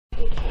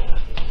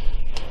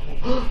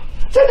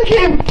Santa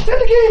came!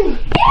 Santa came!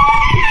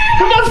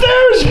 Come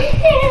downstairs!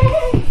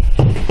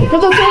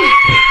 Come downstairs!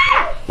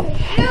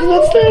 Come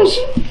downstairs!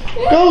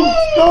 Go!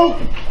 Go!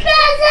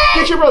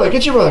 Get your brother!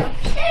 Get your brother!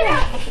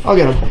 I'll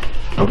get him.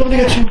 I'm coming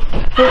to get you.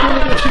 I'm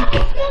coming to get you.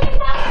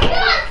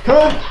 Come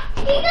on!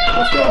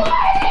 Let's go!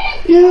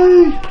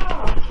 Yay!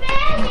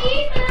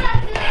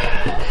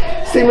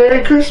 Say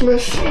Merry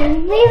Christmas!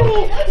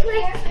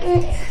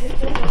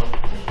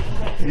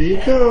 There you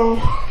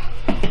go.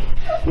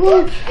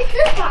 Look! Is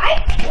this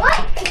mine?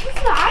 What? Is this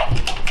mine?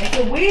 It's a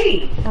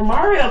Wii for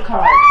Mario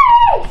Kart.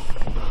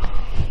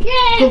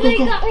 Yay! Go, go, We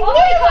go. got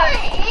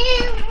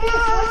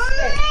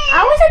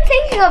I wasn't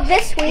thinking of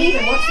this week.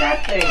 Ethan, what's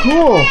that thing?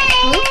 Cool!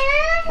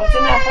 What's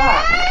in that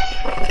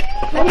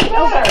box? Let me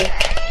open it.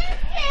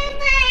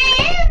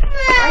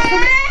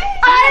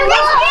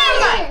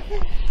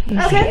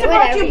 Santa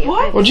brought you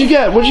book? What'd you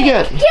get? What'd you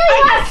get? I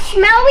got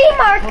smelly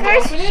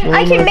markers.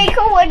 I can make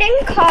a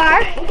wooden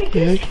car.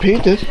 Yeah, you can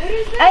paint it.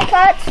 I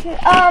got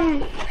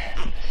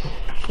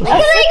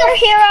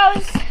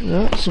superheroes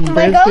Yeah, some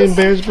Legos? Berenstain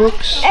Bears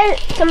books. and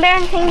some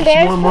Berenstain More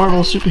Bears.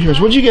 Marvel superheroes.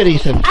 What'd you get,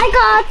 Ethan? I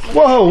got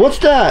Whoa, what's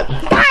that?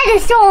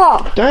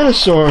 dinosaur.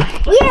 Dinosaur.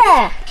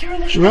 Yeah,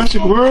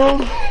 Jurassic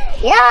World.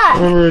 yeah.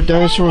 Remember a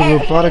dinosaur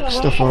with robotic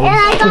stuff on And it.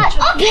 I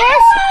got this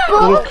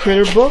Little book.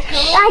 critter books.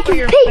 I can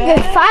paint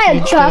the fire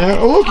truck, Yeah.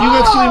 Oh look, you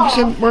got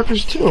 70%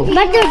 markers too.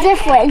 but they're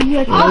different.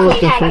 They look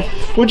different.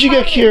 What'd you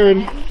get, Kieran?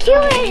 You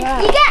get You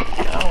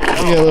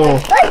got a little,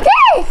 what's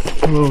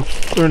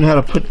this? learn how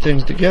to put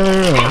things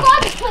together.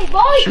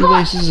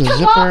 Shoelaces, a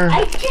zipper,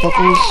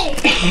 buckles.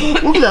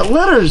 Look at that,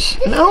 letters,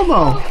 an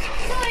elbow.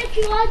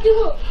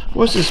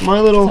 What's this? My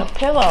little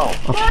Pillow.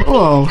 a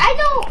pillow. I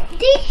know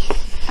these.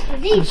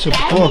 It's a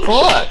book.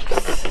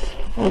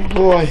 Oh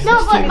boy. No,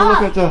 Let's take a but,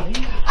 look at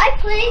the. I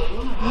played.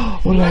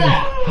 What did I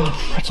get?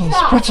 Pretzels,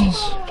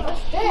 pretzels.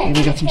 And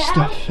we got some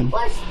stuff and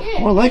What's this?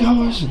 more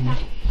Legos and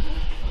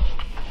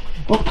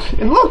book.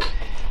 And look,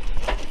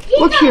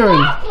 look,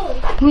 Kieran.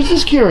 Who's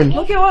this, Kieran?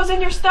 Look at what was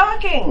in your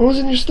stocking. What was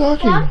in your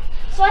stocking?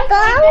 So I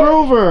got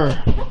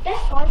Grover. this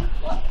one.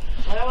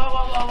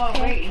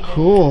 Whoa, wait.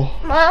 Cool.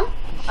 Mom,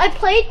 I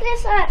played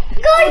this at.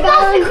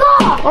 Ghostbuster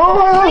car.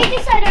 Oh, I played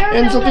this at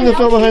and something that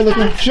fell behind the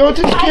car. Show it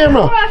to the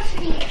camera.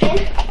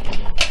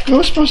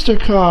 Ghostbuster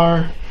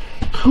car.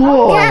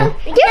 Cool. Yeah,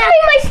 give me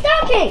my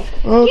stocking.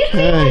 Give me my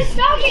Okay.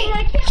 stocking.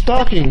 I can't.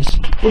 Stockings.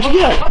 What'd you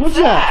get? What's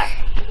that?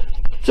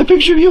 It's a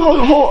picture of you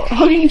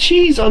hugging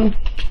cheese on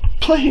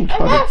playing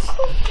cards.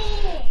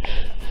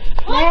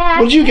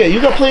 What'd you get?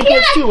 You got playing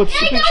cards too. What's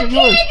the picture of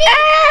yours?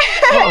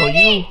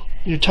 Oh,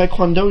 your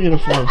Taekwondo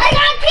uniform. I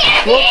got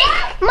candy.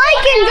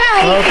 Mike and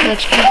Daddy.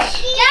 Patch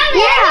Kids.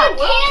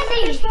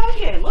 Yeah. Your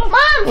stocking. Look. Mom,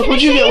 Look, can what'd I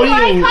you get? see What are you my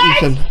getting, cards?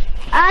 Ethan?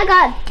 I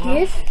got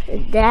this,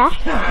 that.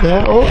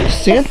 Yeah. Oh,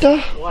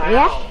 Santa.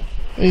 Yeah.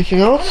 Anything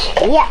else?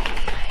 Yeah.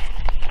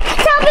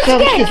 Savage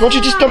Salvage Kids. Why don't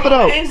you just dump it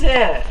out? What is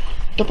it?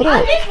 Dump it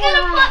I'm out. just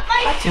gonna put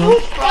my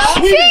toothbrush.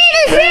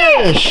 Swedish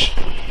fish.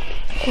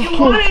 You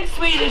wanted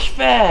Swedish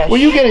fish. What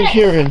are you getting,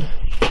 Kieran?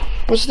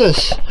 What's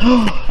this?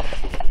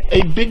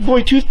 A big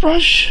boy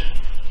toothbrush?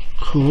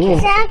 Cool.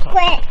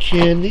 Chocolate.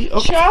 Candy. Oh,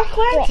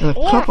 Chocolate? and a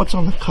cup. What's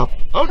on the cup?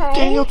 Oh,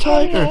 Daniel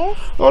Tiger.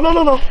 Oh, no.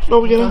 No,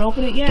 we gotta. Don't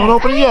open it yet. Don't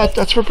open it yet.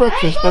 That's for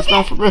breakfast. That's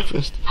not for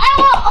breakfast. I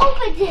will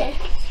open this.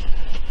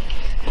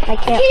 I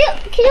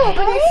can't. Can you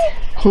open this?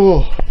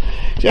 Cool.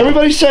 So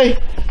everybody say,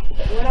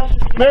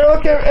 Mary,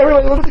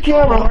 everybody look at the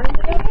camera.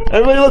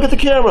 Everybody look at the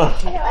camera.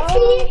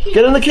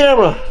 Get in the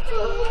camera.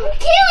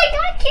 I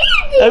got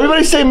candy.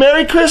 Everybody say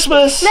Merry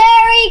Christmas.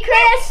 Merry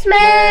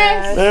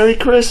Christmas. Merry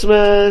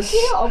Christmas. Can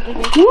you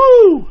open this?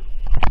 Woo!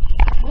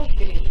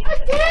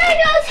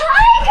 Daniel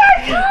Tiger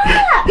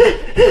cup.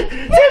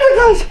 Santa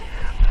Claus!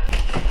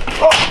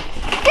 Oh,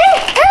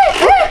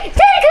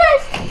 Santa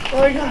Claus. what do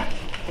I got?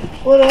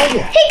 What did I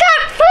get? He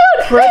got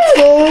food.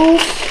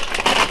 Pretzels.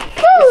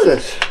 What's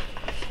this?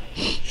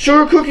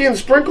 Sugar cookie and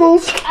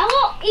sprinkles? I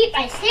won't eat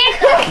my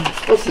Santa.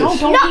 What's this?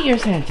 Don't eat your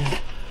Santa.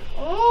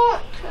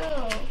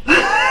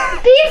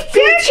 Beef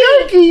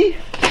jerky.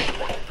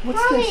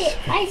 What's Mommy, this?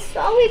 I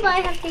saw we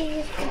might have to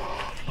use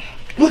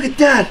Look at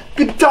that!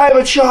 Good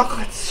diamond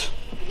chocolates!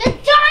 the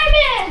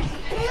diamond.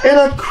 And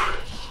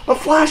a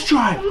flash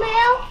drive!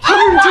 Mail.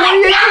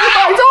 128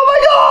 gigabytes! Oh my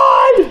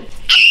god!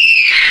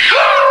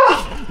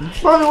 Ah!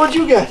 Mommy, what'd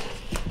you get?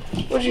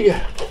 What'd you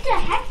get? What the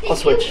heck did I'll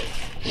switch.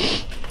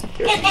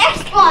 you? An Let me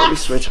Xbox.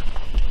 switch.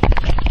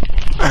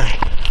 Alright.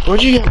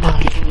 What'd you get,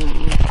 Mommy?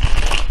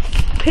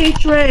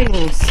 Peach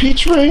rings.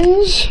 Peach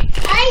rings?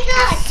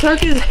 I got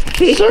Circus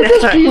peanuts.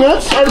 Circus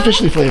peanuts,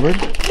 artificially flavored.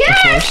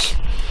 yes.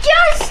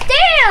 Just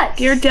Dance.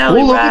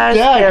 Ghirardelli Oh, look at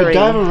that! raspberry.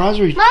 Godiva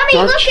raspberry Mommy,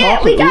 dark look at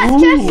chocolate. we got Ooh.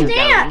 Just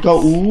Dance. Go,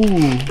 ooh.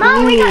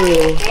 Mom, we got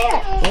Just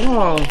Dance.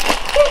 Oh,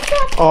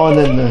 Oh, and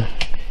then the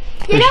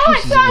You know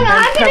what song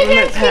I'm gonna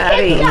do? peppermint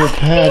patty. peppermint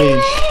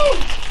patties.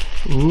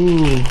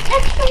 Ooh.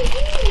 That's so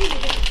good.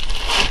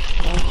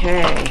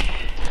 Okay.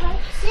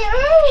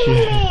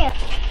 Yeah.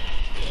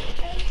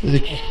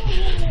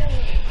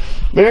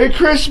 Merry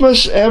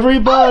Christmas,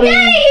 everybody!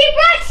 Hey, he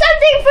brought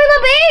something for the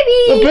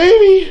baby. The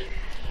baby.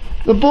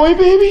 The boy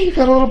baby. You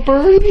got a little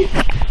birdie.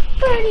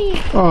 Birdie.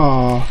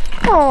 Aww.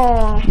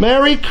 Aww.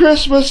 Merry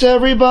Christmas,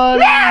 everybody.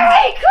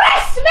 Merry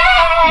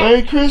Christmas.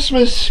 Merry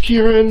Christmas,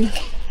 Kieran.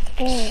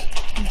 Oh,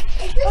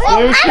 Merry,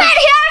 I'm out of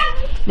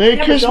here. Merry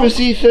Christmas,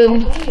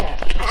 Ethan.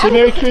 Say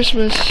Merry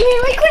Christmas.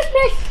 Merry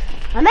Christmas.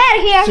 I'm out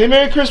of here. Say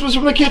Merry Christmas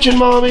from the kitchen,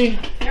 Mommy.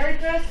 Merry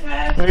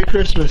Christmas. Merry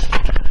Christmas.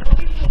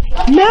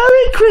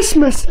 Merry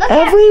Christmas,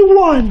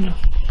 everyone.